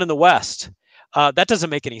are done in the West. That doesn't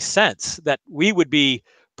make any sense, that we would be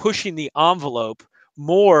pushing the envelope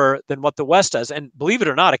more than what the West does. And believe it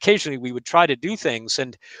or not, occasionally we would try to do things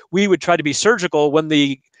and we would try to be surgical when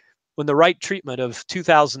the right treatment of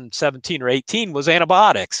 2017 or 18 was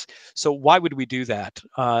antibiotics. So why would we do that?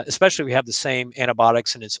 Especially if we have the same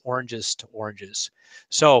antibiotics and it's oranges to oranges.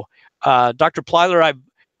 So Dr. Plyler, I've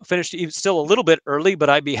finished still a little bit early, but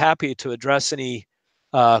I'd be happy to address any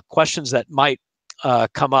questions that might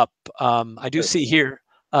come up. I do see here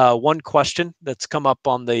one question that's come up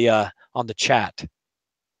on the chat.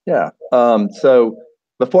 Yeah. So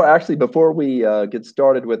before we get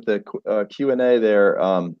started with the Q&A there,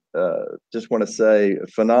 just want to say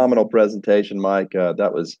phenomenal presentation, Mike.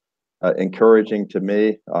 That was encouraging to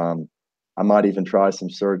me. I might even try some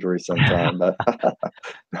surgery sometime. No,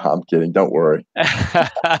 I'm kidding. Don't worry.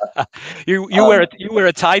 you wear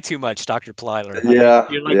a tie too much, Dr. Plyler. Yeah,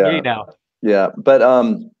 you're like me now. Yeah, but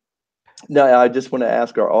no, I just want to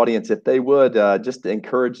ask our audience if they would just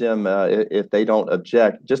encourage them, if they don't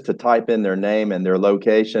object, just to type in their name and their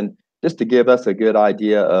location, just to give us a good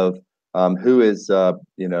idea of who is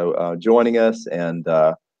joining us and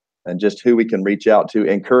just who we can reach out to.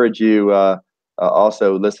 Encourage you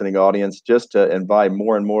also, listening audience, just to invite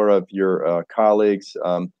more and more of your colleagues,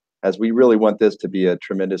 as we really want this to be a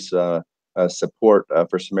tremendous support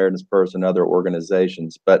for Samaritan's Purse and other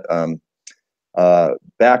organizations. But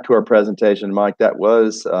back to our presentation, Mike, that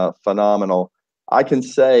was phenomenal. I can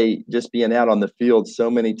say, just being out on the field so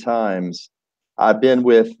many times, I've been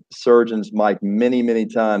with surgeons, Mike, many, many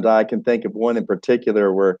times. I can think of one in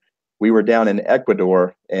particular where we were down in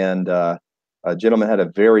Ecuador, and a gentleman had a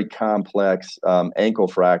very complex ankle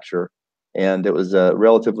fracture, and it was a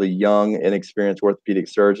relatively young, inexperienced orthopedic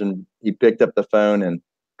surgeon. He picked up the phone and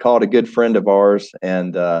called a good friend of ours,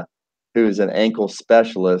 and who is an ankle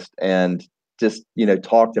specialist, and just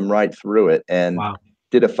talked him right through it, and wow,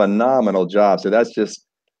 did a phenomenal job. So that's just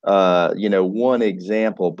one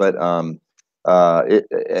example. But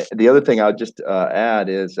the other thing I'll just add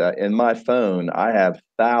is in my phone I have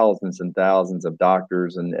thousands and thousands of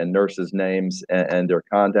doctors and nurses' names and their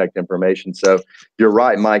contact information. So you're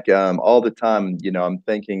right, Mike. All the time, I'm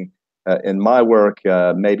thinking in my work,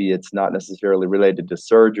 maybe it's not necessarily related to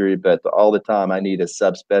surgery, but all the time I need a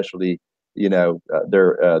subspecialty,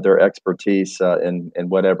 their expertise in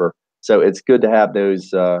whatever. So it's good to have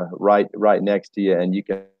those right next to you, and you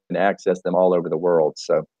can access them all over the world.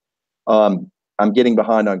 So I'm getting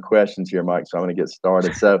behind on questions here, Mike, so I'm going to get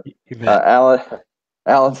started. So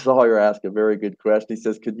Alan Sawyer asked a very good question. He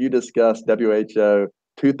says, could you discuss WHO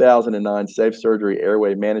 2009 Safe Surgery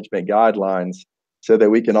Airway Management Guidelines so that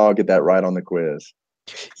we can all get that right on the quiz?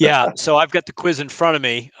 Yeah, so I've got the quiz in front of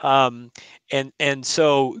me, and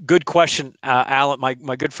so good question, Alan.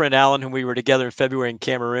 My good friend Alan, whom we were together in February in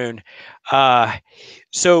Cameroon.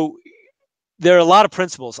 So there are a lot of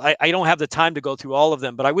principles. I don't have the time to go through all of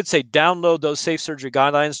them, but I would say download those Safe Surgery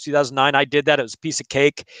Guidelines 2009. I did that. It was a piece of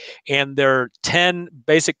cake, and there are 10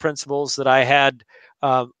 basic principles that I had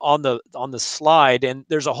on the slide, and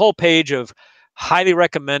there's a whole page of highly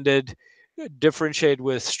recommended, differentiated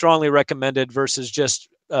with strongly recommended versus just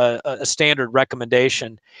a standard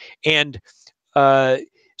recommendation. And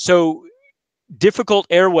so difficult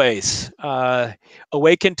airways,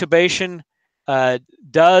 awake intubation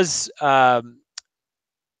does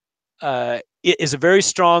it is a very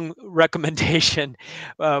strong recommendation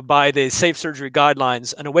by the Safe Surgery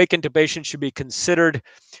Guidelines. An awake intubation should be considered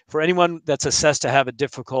for anyone that's assessed to have a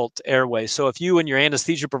difficult airway. So if you and your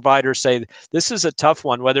anesthesia provider say this is a tough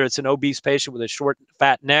one, whether it's an obese patient with a short,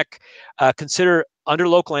 fat neck, consider under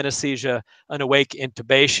local anesthesia an awake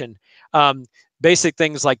intubation. Basic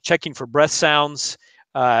things like checking for breath sounds,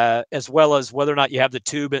 as well as whether or not you have the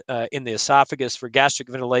tube in the esophagus for gastric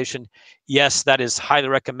ventilation. Yes, that is highly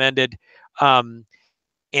recommended.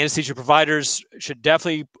 Anesthesia providers should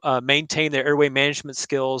definitely maintain their airway management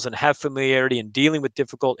skills and have familiarity in dealing with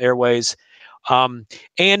difficult airways. And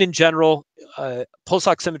in general, pulse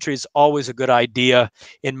oximetry is always a good idea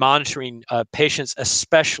in monitoring patients,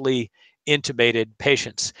 especially intubated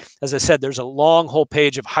patients. As I said, there's a long whole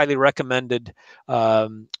page of highly recommended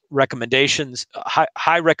recommendations,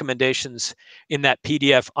 high recommendations in that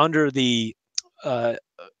PDF under the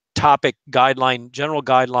topic guideline, general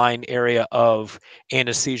guideline area of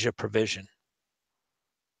anesthesia provision.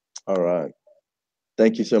 All right.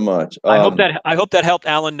 Thank you so much. I hope that helped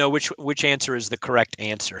Alan know which answer is the correct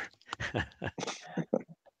answer.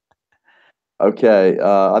 Okay,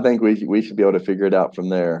 I think we should be able to figure it out from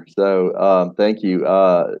there. So thank you,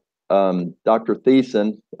 Dr.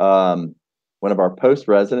 Thiessen, one of our post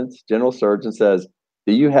residents, general surgeon, says,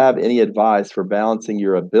 "Do you have any advice for balancing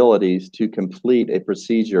your abilities to complete a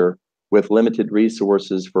procedure with limited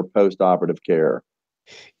resources for post-operative care?"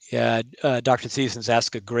 Yeah, Dr. Thiessen's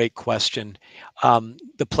asked a great question.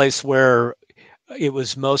 The place where it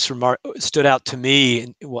was most stood out to me,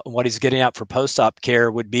 and what he's getting out for post-op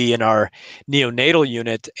care, would be in our neonatal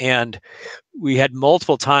unit. And we had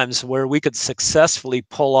multiple times where we could successfully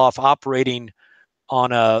pull off operating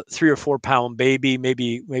on a 3 or 4 pound baby,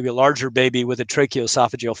 maybe a larger baby with a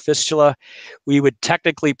tracheoesophageal fistula. We would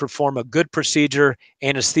technically perform a good procedure,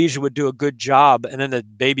 anesthesia would do a good job, and then the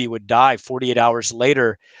baby would die 48 hours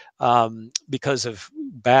later because of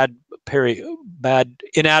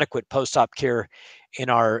inadequate post-op care in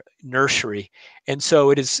our nursery. And so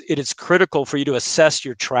it is critical for you to assess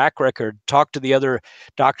your track record, talk to the other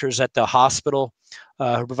doctors at the hospital who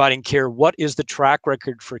are providing care. What is the track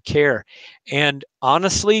record for care? And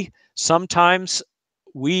honestly, sometimes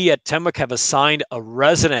we at Temwick have assigned a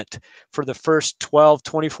resident for the first 12,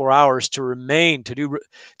 24 hours to remain, to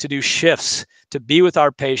do shifts, to be with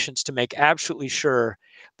our patients, to make absolutely sure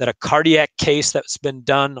that a cardiac case that's been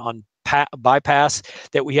done on bypass,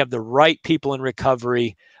 that we have the right people in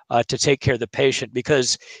recovery to take care of the patient.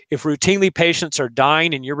 Because if routinely patients are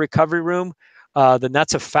dying in your recovery room, then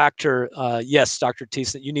that's a factor. Yes, Dr.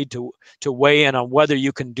 Thiessen, you need to weigh in on whether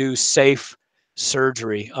you can do safe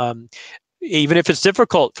surgery. Even if it's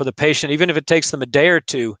difficult for the patient, even if it takes them a day or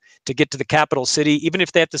two to get to the capital city, even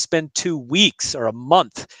if they have to spend 2 weeks or a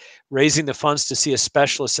month raising the funds to see a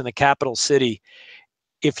specialist in the capital city,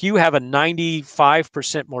 if you have a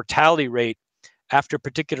 95% mortality rate after a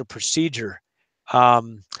particular procedure,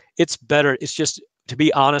 it's better. It's just to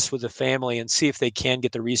be honest with the family and see if they can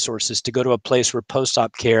get the resources to go to a place where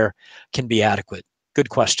post-op care can be adequate. Good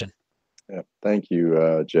question. Yeah, thank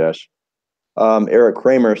you, Jesh. Eric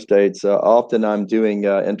Kramer states, often I'm doing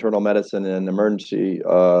internal medicine and emergency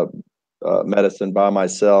medicine by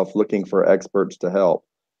myself, looking for experts to help.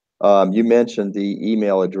 You mentioned the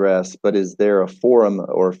email address, but is there a forum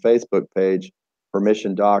or Facebook page for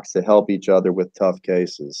mission docs to help each other with tough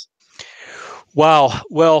cases? Wow.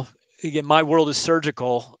 Well, again, my world is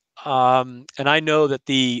surgical, and I know that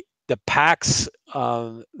the PACS,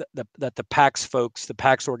 that the PACS folks, the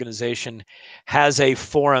PACS organization, has a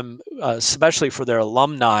forum, especially for their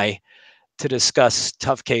alumni, to discuss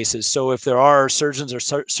tough cases. So if there are surgeons or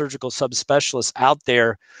surgical subspecialists out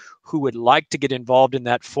there who would like to get involved in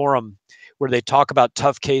that forum where they talk about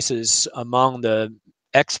tough cases among the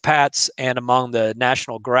expats and among the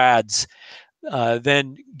national grads,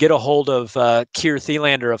 then get a hold of Keir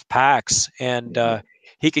Thielander of PACS, and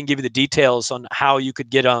he can give you the details on how you could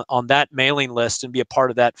get on that mailing list and be a part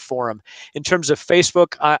of that forum. In terms of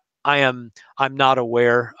Facebook, I'm not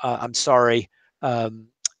aware. I'm sorry,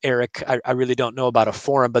 Eric. I really don't know about a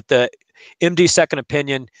forum, but the MD Second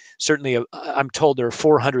Opinion, certainly, I'm told there are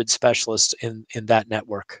 400 specialists in that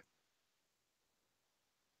network.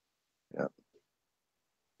 Yeah.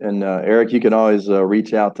 And Eric, you can always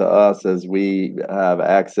reach out to us, as we have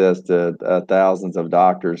access to thousands of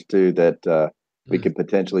doctors too that we could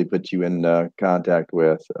potentially put you in contact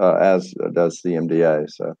with, as does CMDA.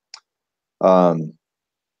 So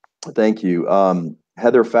thank you.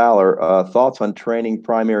 Heather Fowler, thoughts on training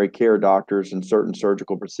primary care doctors in certain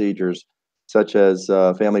surgical procedures, such as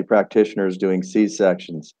family practitioners doing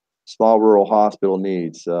C-sections, small rural hospital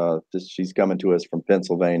needs. She's coming to us from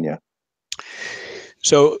Pennsylvania.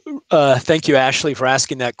 So thank you, Ashley, for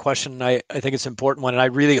asking that question. I think it's an important one, and I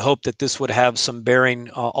really hope that this would have some bearing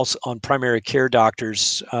also on primary care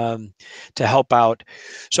doctors to help out.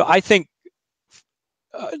 So I think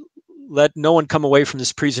let no one come away from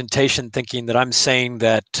this presentation thinking that I'm saying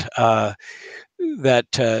that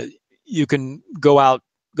you can go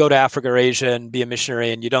to Africa or Asia and be a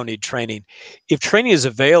missionary and you don't need training. If training is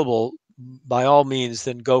available, by all means,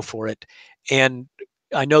 then go for it. And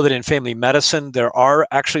I know that in family medicine, there are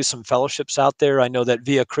actually some fellowships out there. I know that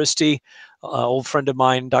Via Christi, old friend of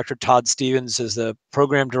mine, Dr. Todd Stevens, is the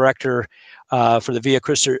program director for the Via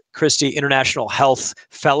Christi International Health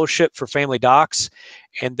Fellowship for Family Docs.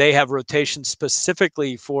 And they have rotations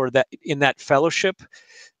specifically for that in that fellowship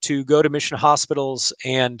to go to mission hospitals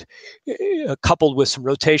and coupled with some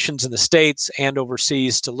rotations in the States and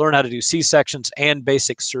overseas to learn how to do C-sections and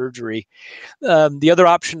basic surgery. The other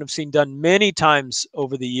option I've seen done many times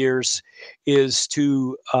over the years is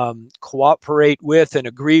to cooperate with and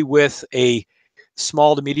agree with a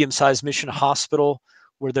small to medium-sized mission hospital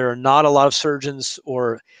where there are not a lot of surgeons,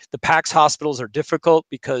 or the PACS hospitals are difficult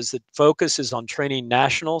because the focus is on training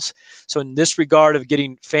nationals. So in this regard of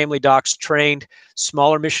getting family docs trained,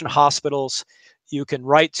 smaller mission hospitals, you can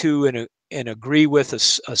write to and agree with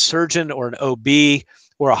a surgeon or an OB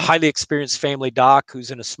or a highly experienced family doc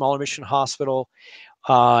who's in a smaller mission hospital.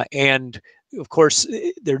 And of course,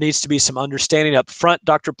 there needs to be some understanding up front,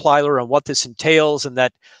 Dr. Plyler, on what this entails, and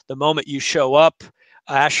that the moment you show up,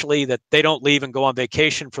 Ashley, that they don't leave and go on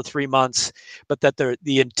vacation for 3 months, but that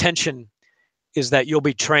the intention is that you'll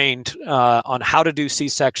be trained on how to do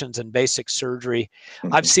C-sections and basic surgery.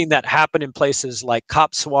 Mm-hmm. I've seen that happen in places like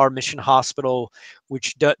Kapsawar Mission Hospital,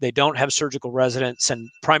 which they don't have surgical residents, and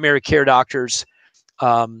primary care doctors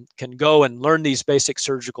can go and learn these basic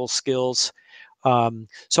surgical skills.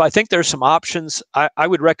 So I think there's some options. I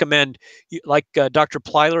would recommend, like Dr.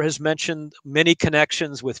 Plyler has mentioned, many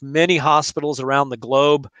connections with many hospitals around the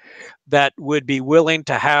globe that would be willing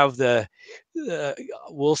to have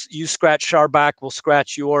you scratch our back, we'll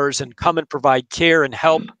scratch yours, and come and provide care and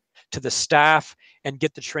help to the staff and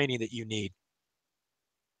get the training that you need.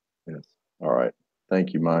 Yes. All right.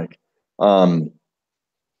 Thank you, Mike.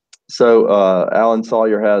 So Alan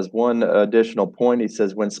Sawyer has one additional point. He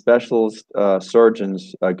says, when specialist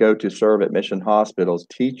surgeons go to serve at mission hospitals,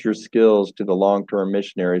 teach your skills to the long-term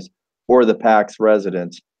missionaries or the PACS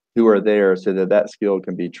residents who are there so that skill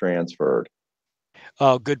can be transferred.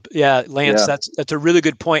 Oh, good. Yeah, Lance, yeah. That's a really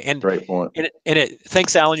good point. And great point.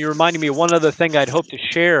 Thanks, Alan. You reminded me of one other thing I'd hope to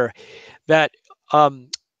share, that the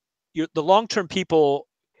long-term people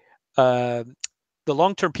have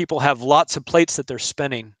lots of plates that they're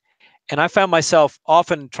spinning. And I found myself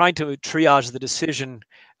often trying to triage the decision.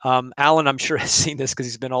 Alan, I'm sure, has seen this because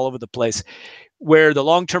he's been all over the place, where the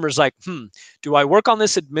long-termer is like, do I work on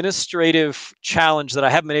this administrative challenge that I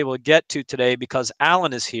haven't been able to get to today because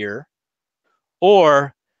Alan is here?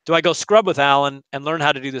 Or do I go scrub with Alan and learn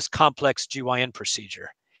how to do this complex GYN procedure?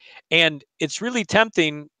 And it's really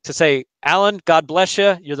tempting to say, Alan, God bless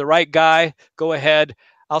you. You're the right guy. Go ahead.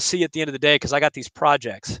 I'll see you at the end of the day because I got these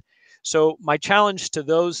projects. So my challenge to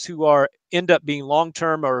those who end up being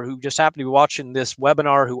long-term, or who just happen to be watching this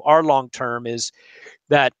webinar who are long-term, is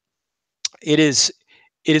that it is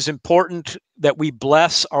important that we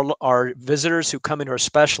bless our visitors who come into our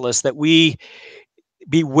specialists, that we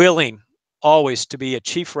be willing always to be a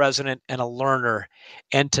chief resident and a learner,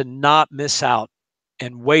 and to not miss out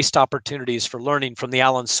and waste opportunities for learning from the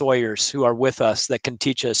Alan Sawyers who are with us that can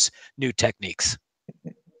teach us new techniques.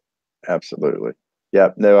 Absolutely.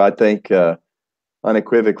 Yeah, no, I think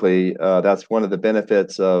unequivocally that's one of the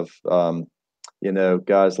benefits of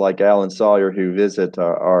guys like Alan Sawyer who visit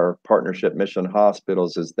our partnership mission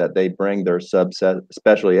hospitals, is that they bring their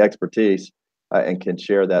specialty expertise and can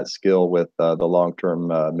share that skill with the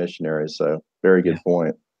long-term missionaries. So very good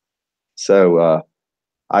point. So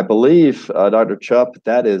I believe, Dr. Chupp,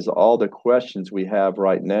 that is all the questions we have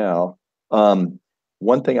right now.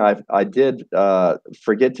 One thing I did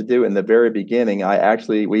forget to do in the very beginning,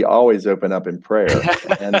 we always open up in prayer.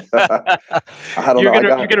 And I don't know. You're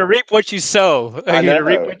going to reap what you sow. You're going to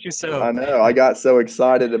reap what you sow. I know. I got so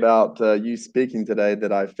excited about you speaking today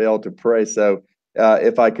that I failed to pray. So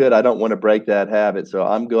if I could, I don't want to break that habit. So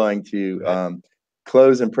I'm going to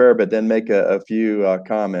close in prayer, but then make a few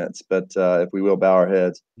comments. But if we will bow our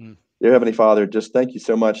heads. Dear Heavenly Father, just thank you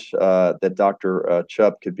so much that Dr.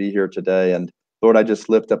 Chupp could be here today. And Lord, I just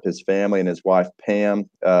lift up his family and his wife, Pam,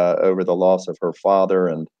 over the loss of her father.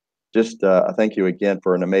 And just I thank you again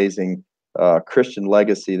for an amazing Christian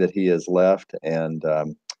legacy that he has left. And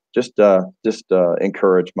just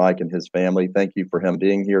encourage Mike and his family. Thank you for him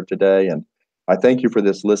being here today. And I thank you for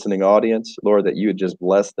this listening audience, Lord, that you would just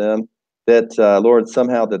bless them. That, Lord,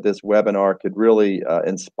 somehow that this webinar could really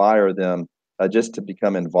inspire them just to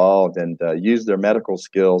become involved and use their medical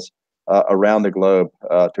skills around the globe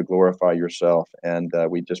to glorify yourself. And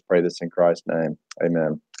we just pray this in Christ's name.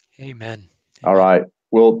 Amen. Amen. All right.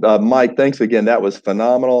 Well, Mike, thanks again. That was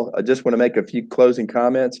phenomenal. I just want to make a few closing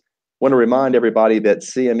comments. I want to remind everybody that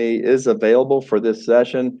CME is available for this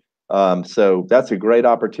session. So that's a great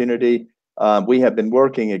opportunity. We have been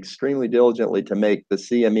working extremely diligently to make the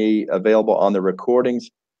CME available on the recordings.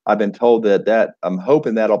 I've been told that I'm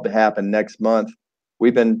hoping that'll happen next month.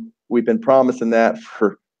 We've been promising that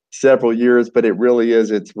for several years, but it really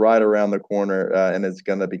is. It's right around the corner, and it's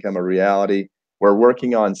going to become a reality. We're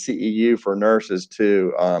working on CEU for nurses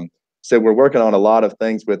too. So we're working on a lot of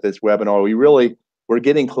things with this webinar. We're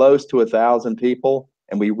getting close to 1,000 people,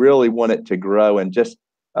 and we really want it to grow, and just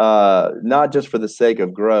not just for the sake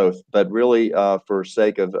of growth, but really for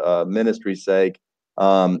sake of ministry's sake.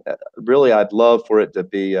 Really, I'd love for it to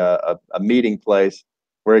be a meeting place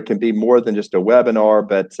where it can be more than just a webinar,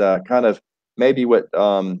 but kind of maybe what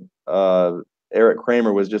Eric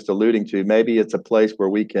Kramer was just alluding to. Maybe it's a place where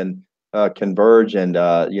we can converge and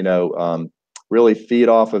really feed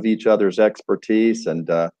off of each other's expertise, and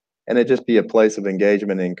it just be a place of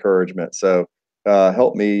engagement and encouragement. So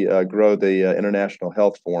help me grow the International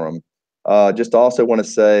Health Forum. Just also want to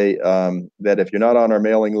say that if you're not on our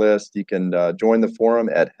mailing list, you can join the forum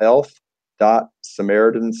at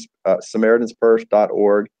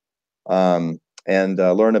health.samaritanspurse.org and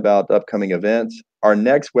learn about upcoming events. Our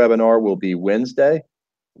next webinar will be Wednesday,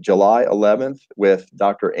 July 11th, with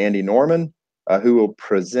Dr. Andy Norman, who will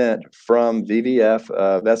present from VVF,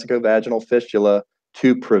 vesicovaginal fistula,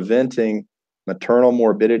 to preventing maternal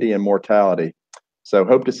morbidity and mortality. So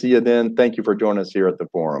hope to see you then. Thank you for joining us here at the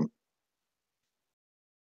forum.